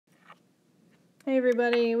Hey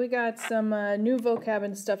everybody, we got some new vocab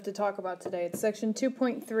and stuff to talk about today. It's section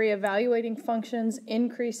 2.3, evaluating functions,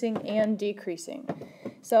 increasing and decreasing.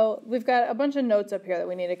 So we've got a bunch of notes up here that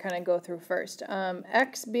we need to kind of go through first.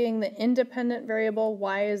 X being the independent variable,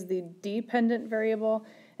 Y is the dependent variable,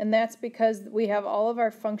 and that's because we have all of our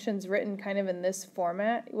functions written kind of in this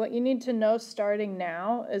format. What you need to know starting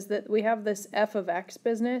now is that we have this f of x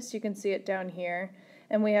business, you can see it down here,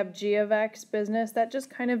 and we have g of x business. That just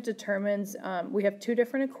kind of determines, we have two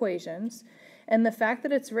different equations, and the fact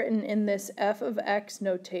that it's written in this f of x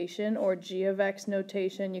notation or g of x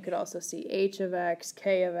notation, you could also see h of x,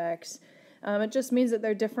 k of x, it just means that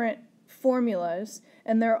they're different formulas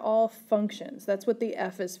and they're all functions. That's what the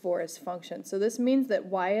f is for, is functions. So this means that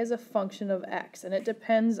y is a function of x, and it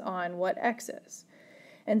depends on what x is.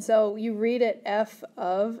 And so you read it f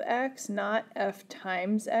of x, not f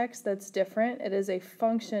times x. That's different. It is a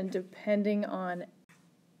function depending on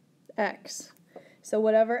x. So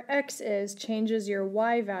whatever x is changes your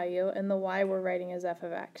y value, and the y we're writing as f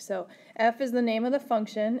of x. So f is the name of the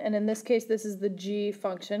function, and in this case this is the g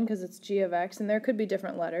function because it's g of x, and there could be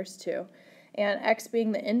different letters too. And x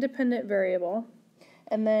being the independent variable.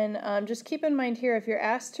 And then just keep in mind here, if you're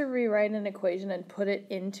asked to rewrite an equation and put it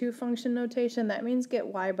into function notation, that means get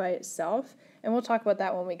y by itself, and we'll talk about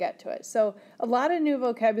that when we get to it. So a lot of new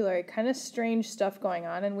vocabulary, kind of strange stuff going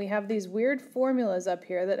on, and we have these weird formulas up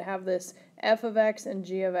here that have this f of x and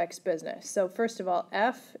g of x business. So first of all,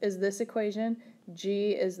 f is this equation,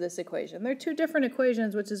 g is this equation. They're two different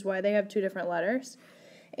equations, which is why they have two different letters.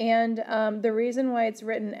 And the reason why it's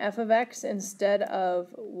written f of x instead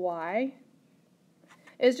of y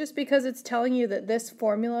is just because it's telling you that this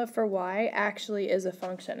formula for y actually is a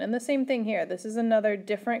function. And the same thing here. This is another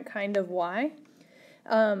different kind of y,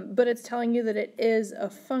 but it's telling you that it is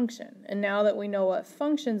a function. And now that we know what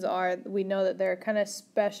functions are, we know that they're kind of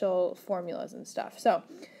special formulas and stuff. So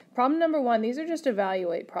problem number one, these are just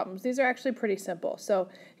evaluate problems. These are actually pretty simple. So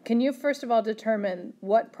can you first of all determine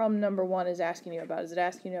what problem number one is asking you about? Is it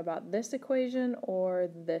asking you about this equation or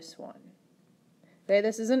this one? Okay,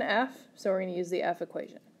 this is an f, so we're going to use the f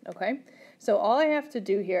equation, okay? So all I have to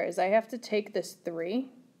do here is I have to take this 3,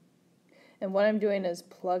 and what I'm doing is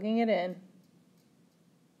plugging it in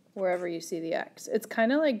wherever you see the x. It's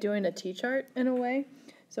kind of like doing a t-chart in a way.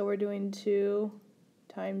 So we're doing 2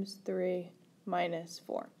 times 3 minus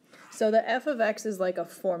 4. So the f of x is like a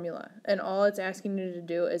formula, and all it's asking you to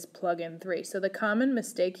do is plug in 3. So the common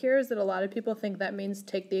mistake here is that a lot of people think that means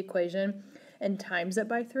take the equation and times it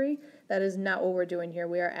by 3. That is not what we're doing here.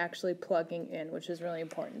 We are actually plugging in, which is really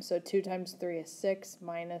important. So 2 times 3 is 6,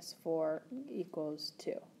 minus 4 equals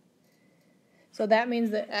 2. So that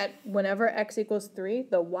means that whenever x equals 3,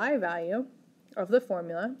 the y value of the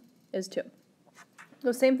formula is 2.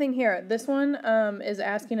 So same thing here. This one is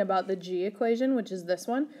asking about the g equation, which is this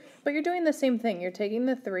one, but you're doing the same thing. You're taking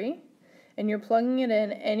the 3 and you're plugging it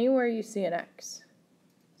in anywhere you see an x.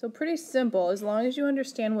 So pretty simple, as long as you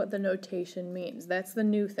understand what the notation means. That's the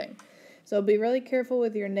new thing. So be really careful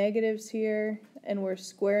with your negatives here, and we're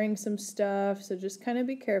squaring some stuff, so just kind of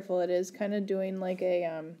be careful. It is kind of doing like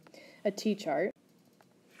a t-chart.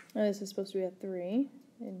 Now this is supposed to be a 3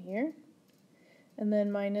 in here, and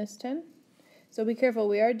then minus 10. So be careful,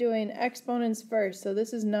 we are doing exponents first. So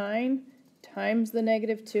this is 9 times the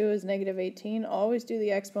negative 2 is negative 18. Always do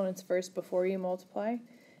the exponents first before you multiply.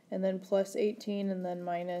 And then plus 18, and then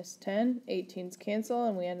minus 10. 18's cancel,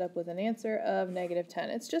 and we end up with an answer of negative 10.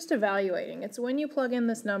 It's just evaluating. It's when you plug in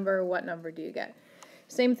this number, what number do you get?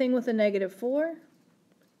 Same thing with the negative 4.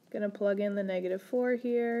 Going to plug in the negative 4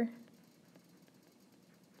 here.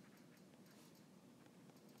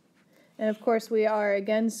 And of course we are,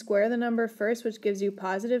 again, square the number first, which gives you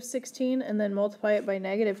positive 16, and then multiply it by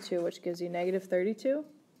negative 2, which gives you negative 32.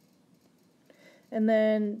 And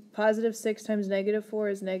then positive 6 times negative 4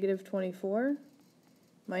 is negative 24,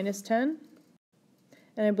 minus 10.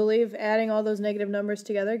 And I believe adding all those negative numbers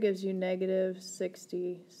together gives you negative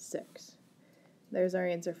 66. There's our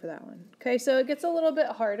answer for that one. Okay, so it gets a little bit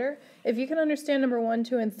harder. If you can understand number 1,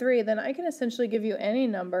 2, and 3, then I can essentially give you any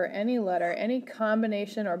number, any letter, any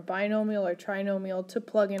combination or binomial or trinomial to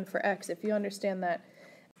plug in for x. If you understand that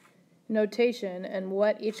notation and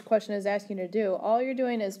what each question is asking you to do, all you're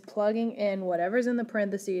doing is plugging in whatever's in the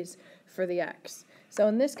parentheses for the x. So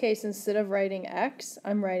in this case, instead of writing x,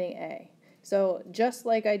 I'm writing a. So just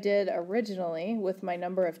like I did originally with my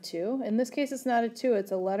number of 2, in this case it's not a 2,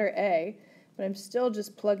 it's a letter a, but I'm still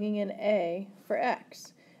just plugging in a for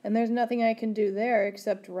x. And there's nothing I can do there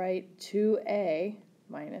except write 2a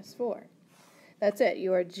minus 4. That's it.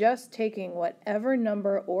 You are just taking whatever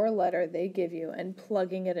number or letter they give you and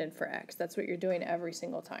plugging it in for x. That's what you're doing every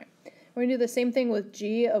single time. We're going to do the same thing with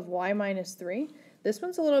g of y minus 3. This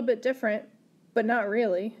one's a little bit different, but not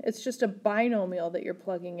really. It's just a binomial that you're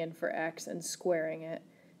plugging in for x and squaring it,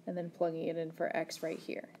 and then plugging it in for x right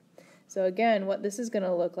here. So again, what this is going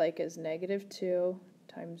to look like is negative 2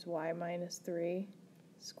 times y minus 3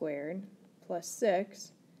 squared plus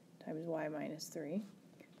 6 times y minus 3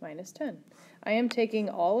 minus 10. I am taking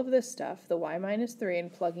all of this stuff, the y minus 3,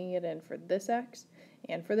 and plugging it in for this x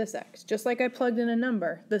and for this x. Just like I plugged in a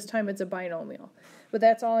number, this time it's a binomial. But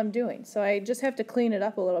that's all I'm doing. So I just have to clean it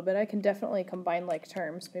up a little bit. I can definitely combine like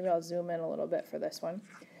terms. Maybe I'll zoom in a little bit for this one.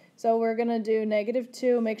 So we're going to do negative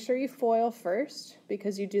 2. Make sure you FOIL first,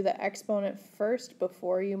 because you do the exponent first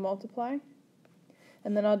before you multiply.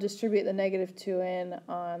 And then I'll distribute the negative 2 in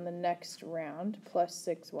on the next round, plus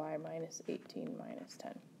 6y minus 18 minus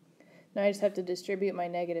 10. Now I just have to distribute my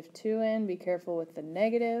negative 2 in. Be careful with the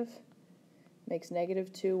negative. Makes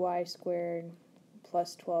negative 2y squared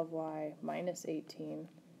plus 12y minus 18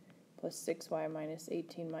 plus 6y minus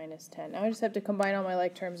 18 minus 10. Now I just have to combine all my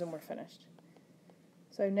like terms and we're finished.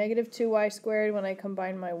 So I have negative 2y squared. When I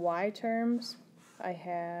combine my y terms, I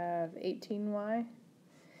have 18y.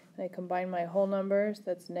 And I combine my whole numbers,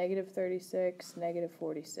 that's negative 36, negative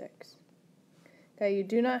 46. Okay, you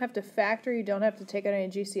do not have to factor, you don't have to take out any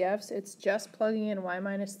GCFs, it's just plugging in y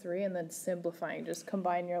minus 3 and then simplifying, just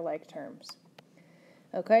combine your like terms.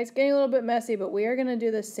 Okay, it's getting a little bit messy, but we are going to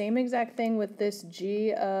do the same exact thing with this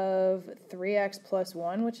g of 3x plus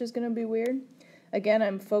 1, which is going to be weird. Again,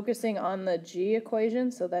 I'm focusing on the g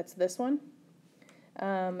equation, so that's this one.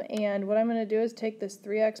 And what I'm going to do is take this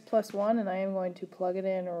 3x plus 1 and I am going to plug it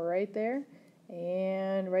in right there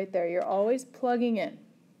and right there. You're always plugging in.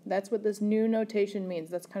 That's what this new notation means.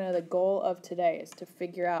 That's kind of the goal of today, is to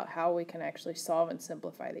figure out how we can actually solve and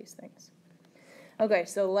simplify these things. Okay,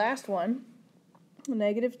 so last one,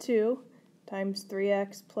 negative 2 times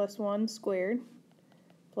 3x plus 1 squared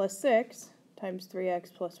plus 6 times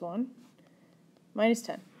 3x plus 1 minus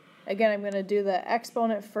 10. Again, I'm going to do the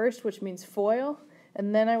exponent first, which means FOIL,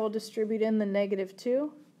 and then I will distribute in the negative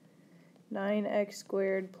 2. 9x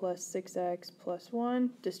squared plus 6x plus 1.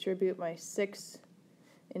 Distribute my 6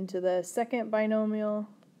 into the second binomial.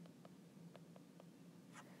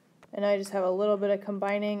 And I just have a little bit of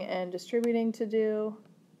combining and distributing to do.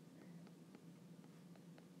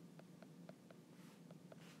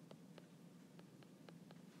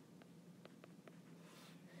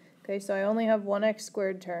 Okay, so I only have one x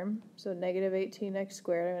squared term, so negative 18x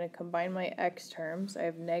squared. I'm going to combine my x terms. I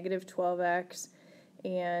have negative 12x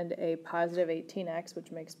and a positive 18x,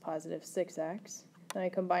 which makes positive 6x. Then I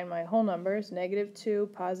combine my whole numbers, negative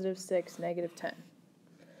 2, positive 6, negative 10.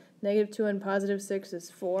 Negative 2 and positive 6 is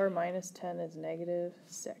 4, minus 10 is negative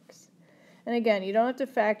 6. And again, you don't have to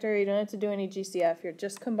factor, you don't have to do any GCF, you're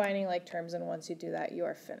just combining like terms, and once you do that, you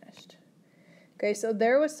are finished. Okay, so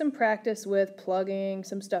there was some practice with plugging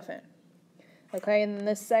some stuff in. Okay, and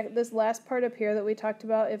this last part up here that we talked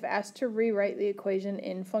about, if asked to rewrite the equation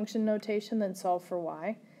in function notation, then solve for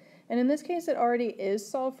y. And in this case, it already is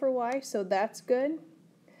solved for y, so that's good.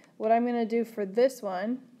 What I'm going to do for this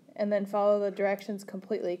one, and then follow the directions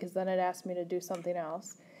completely, because then it asked me to do something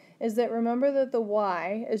else, is that remember that the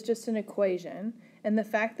y is just an equation, and the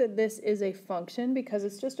fact that this is a function, because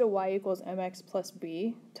it's just a y equals mx plus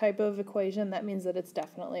b type of equation, that means that it's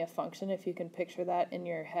definitely a function, if you can picture that in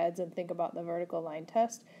your heads and think about the vertical line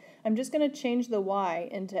test. I'm just going to change the y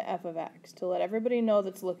into f of x to let everybody know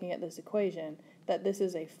that's looking at this equation that this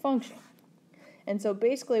is a function. And so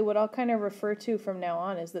basically what I'll kind of refer to from now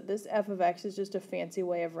on is that this f of x is just a fancy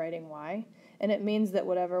way of writing y, and it means that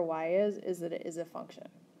whatever y is that it is a function.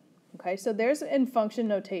 Okay, so there's in function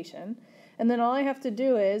notation, and then all I have to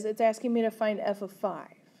do is, it's asking me to find f of 5.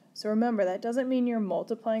 So remember, that doesn't mean you're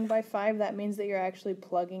multiplying by 5, that means that you're actually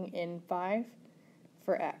plugging in 5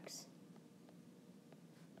 for x.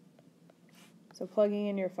 So plugging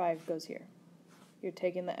in your 5 goes here. You're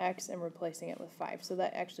taking the x and replacing it with 5. So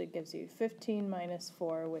that actually gives you 15 minus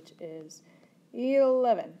 4, which is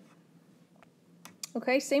 11.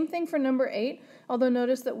 Okay, same thing for number 8, although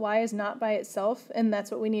notice that y is not by itself, and that's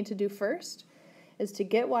what we need to do first, is to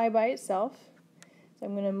get y by itself. So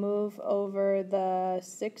I'm going to move over the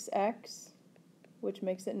 6x, which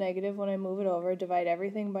makes it negative when I move it over, divide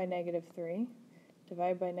everything by negative 3,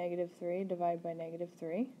 divide by negative 3, divide by negative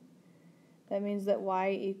 3. That means that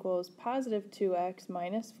y equals positive 2x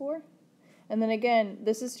minus 4. And then again,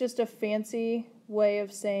 this is just a fancy way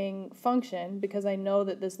of saying function, because I know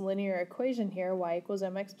that this linear equation here, y equals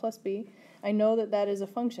mx plus b, I know that that is a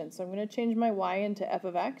function. So I'm going to change my y into f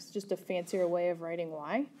of x, just a fancier way of writing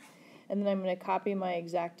y. And then I'm going to copy my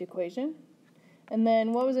exact equation. And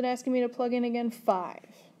then what was it asking me to plug in again? 5.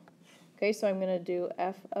 Okay, so I'm going to do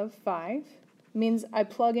f of 5. Means I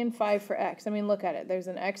plug in 5 for x. I mean, look at it. There's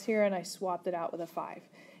an x here, and I swapped it out with a 5.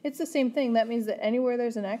 It's the same thing. That means that anywhere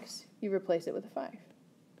there's an x, you replace it with a 5.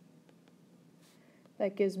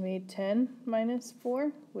 That gives me 10 minus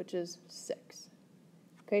 4, which is 6.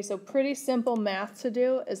 Okay, so pretty simple math to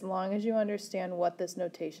do as long as you understand what this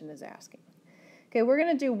notation is asking. Okay, we're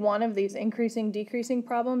going to do one of these increasing, decreasing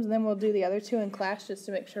problems, and then we'll do the other two in class just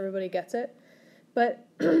to make sure everybody gets it. But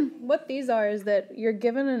what these are is that you're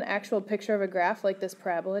given an actual picture of a graph like this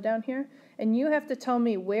parabola down here, and you have to tell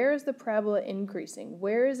me where is the parabola increasing,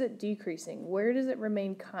 where is it decreasing, where does it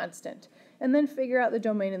remain constant, and then figure out the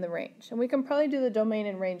domain and the range. And we can probably do the domain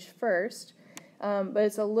and range first, but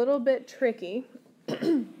it's a little bit tricky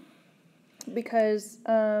because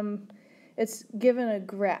it's given a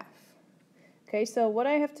graph. Okay, so what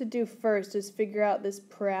I have to do first is figure out this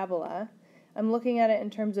parabola. I'm looking at it in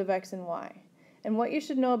terms of x and y. And what you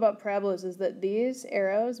should know about parabolas is that these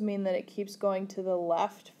arrows mean that it keeps going to the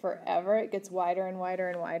left forever. It gets wider and wider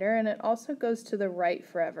and wider, and it also goes to the right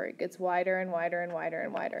forever. It gets wider and wider and wider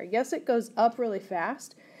and wider. Yes, it goes up really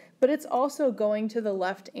fast, but it's also going to the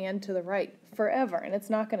left and to the right forever, and it's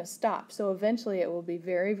not going to stop. So eventually it will be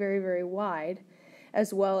very, very, very wide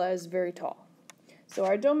as well as very tall. So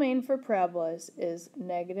our domain for parabolas is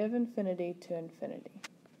negative infinity to infinity.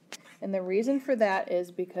 And the reason for that is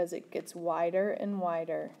because it gets wider and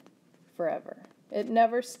wider forever. It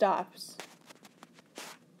never stops.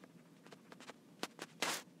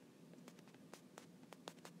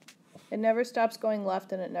 It never stops going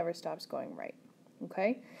left and it never stops going right.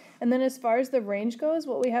 Okay? And then as far as the range goes,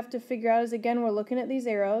 what we have to figure out is, again, we're looking at these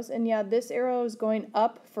arrows, and yeah, this arrow is going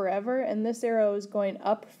up forever and this arrow is going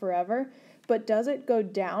up forever, but does it go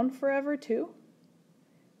down forever too?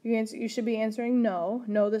 You should be answering no.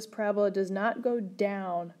 No, this parabola does not go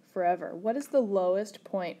down forever. What is the lowest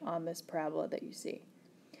point on this parabola that you see?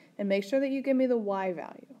 And make sure that you give me the y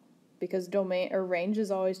value, because domain or range is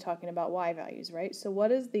always talking about y values, right? So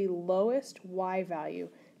what is the lowest y value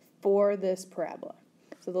for this parabola?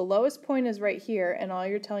 So the lowest point is right here, and all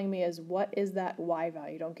you're telling me is what is that y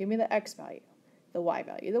value. Don't give me the x value, the y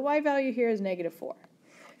value. The y value here is negative 4.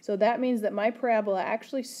 So that means that my parabola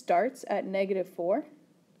actually starts at negative 4,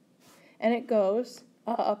 and it goes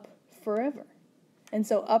up forever. And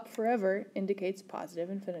so up forever indicates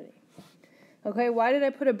positive infinity. Okay, why did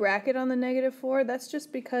I put a bracket on the negative 4? That's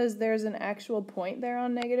just because there's an actual point there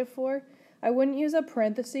on negative 4. I wouldn't use a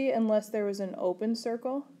parenthesis unless there was an open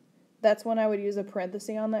circle. That's when I would use a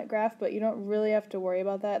parenthesis on that graph, but you don't really have to worry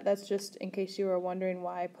about that. That's just in case you were wondering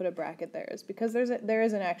why I put a bracket there, is because there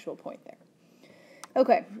is an actual point there.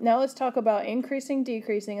 Okay, now let's talk about increasing,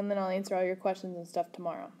 decreasing, and then I'll answer all your questions and stuff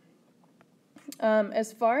tomorrow.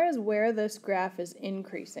 As far as where this graph is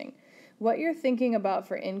increasing, what you're thinking about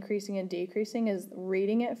for increasing and decreasing is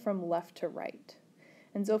reading it from left to right.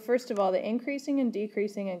 And so first of all, the increasing and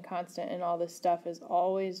decreasing and constant and all this stuff is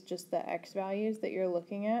always just the x values that you're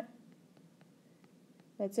looking at.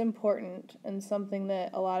 That's important, and something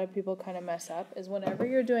that a lot of people kind of mess up is whenever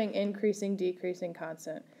you're doing increasing, decreasing,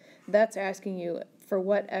 constant, that's asking you for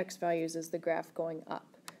what x values is the graph going up,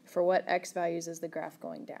 for what x values is the graph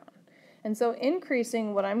going down. And so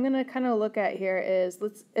increasing, what I'm going to kind of look at here is,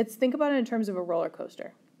 let's think about it in terms of a roller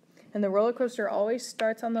coaster. And the roller coaster always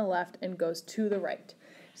starts on the left and goes to the right.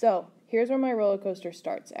 So here's where my roller coaster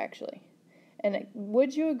starts, actually. And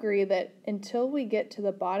would you agree that until we get to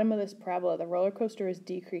the bottom of this parabola, the roller coaster is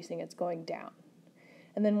decreasing, it's going down.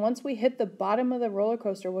 And then once we hit the bottom of the roller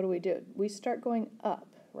coaster, what do? We start going up,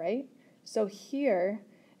 right? So here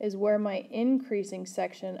is where my increasing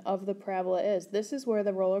section of the parabola is. This is where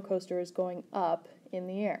the roller coaster is going up in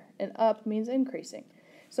the air. And up means increasing.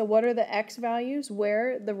 So what are the x values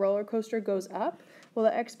where the roller coaster goes up? Well,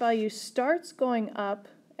 the x value starts going up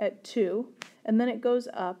at 2, and then it goes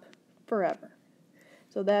up forever.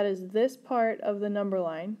 So that is this part of the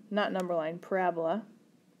parabola,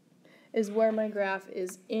 is where my graph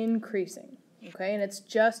is increasing. Okay, and it's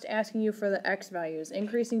just asking you for the x values.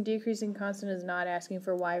 Increasing, decreasing, constant is not asking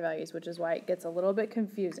for y values, which is why it gets a little bit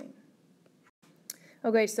confusing.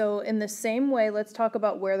 Okay, so in the same way, let's talk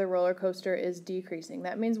about where the roller coaster is decreasing.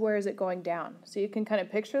 That means where is it going down? So you can kind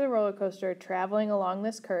of picture the roller coaster traveling along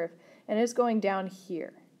this curve, and it's going down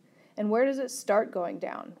here. And where does it start going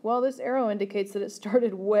down? Well, this arrow indicates that it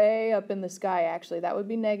started way up in the sky, actually. That would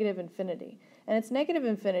be negative infinity. And it's negative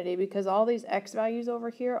infinity because all these x values over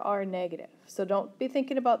here are negative. So don't be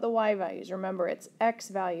thinking about the y values. Remember, it's x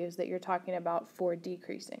values that you're talking about for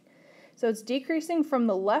decreasing. So it's decreasing from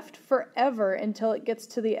the left forever until it gets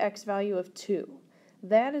to the x value of 2.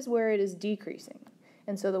 That is where it is decreasing.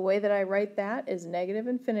 And so the way that I write that is negative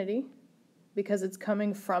infinity because it's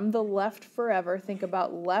coming from the left forever. Think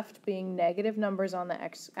about left being negative numbers on the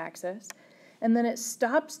x-axis. And then it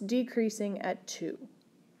stops decreasing at 2.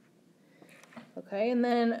 Okay, and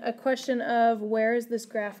then a question of where is this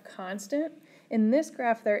graph constant? In this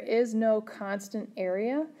graph, there is no constant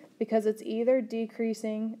area because it's either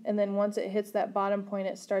decreasing, and then once it hits that bottom point,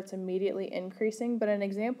 it starts immediately increasing. But an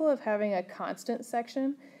example of having a constant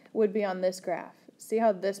section would be on this graph. See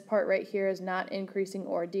how this part right here is not increasing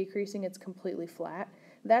or decreasing, it's completely flat.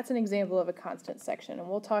 That's an example of a constant section, and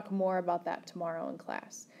we'll talk more about that tomorrow in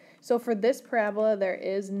class. So for this parabola, there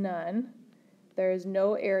is none. There is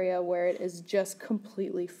no area where it is just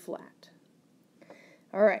completely flat.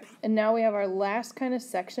 All right, and now we have our last kind of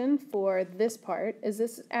section for this part. Is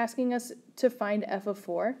this asking us to find f of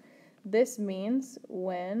 4? This means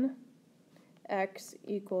when x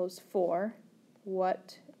equals 4,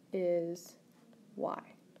 what is y?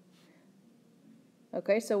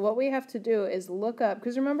 Okay, so what we have to do is look up,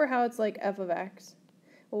 because remember how it's like f of x?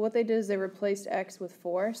 Well, what they did is they replaced x with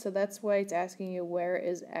 4, so that's why it's asking you where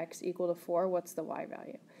is x equal to 4, what's the y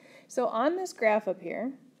value. So on this graph up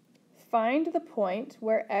here, find the point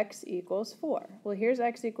where x equals 4. Well, here's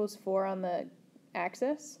x equals 4 on the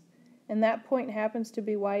axis, and that point happens to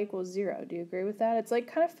be y equals 0. Do you agree with that? It's like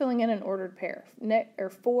kind of filling in an ordered pair,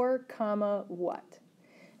 4 comma what?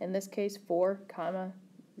 In this case, 4 comma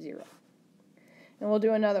 0. And we'll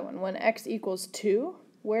do another one. When x equals 2,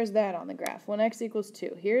 where's that on the graph? When x equals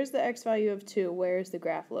 2, here's the x value of 2. Where is the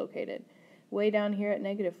graph located? Way down here at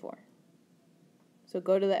negative 4. So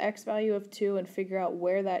go to the x value of 2 and figure out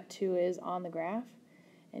where that 2 is on the graph.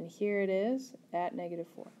 And here it is at negative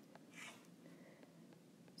 4.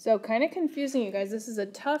 So kind of confusing, you guys. This is a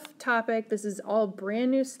tough topic. This is all brand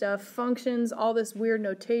new stuff, functions, all this weird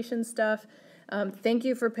notation stuff. Thank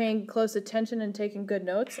you for paying close attention and taking good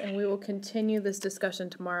notes, and we will continue this discussion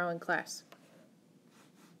tomorrow in class.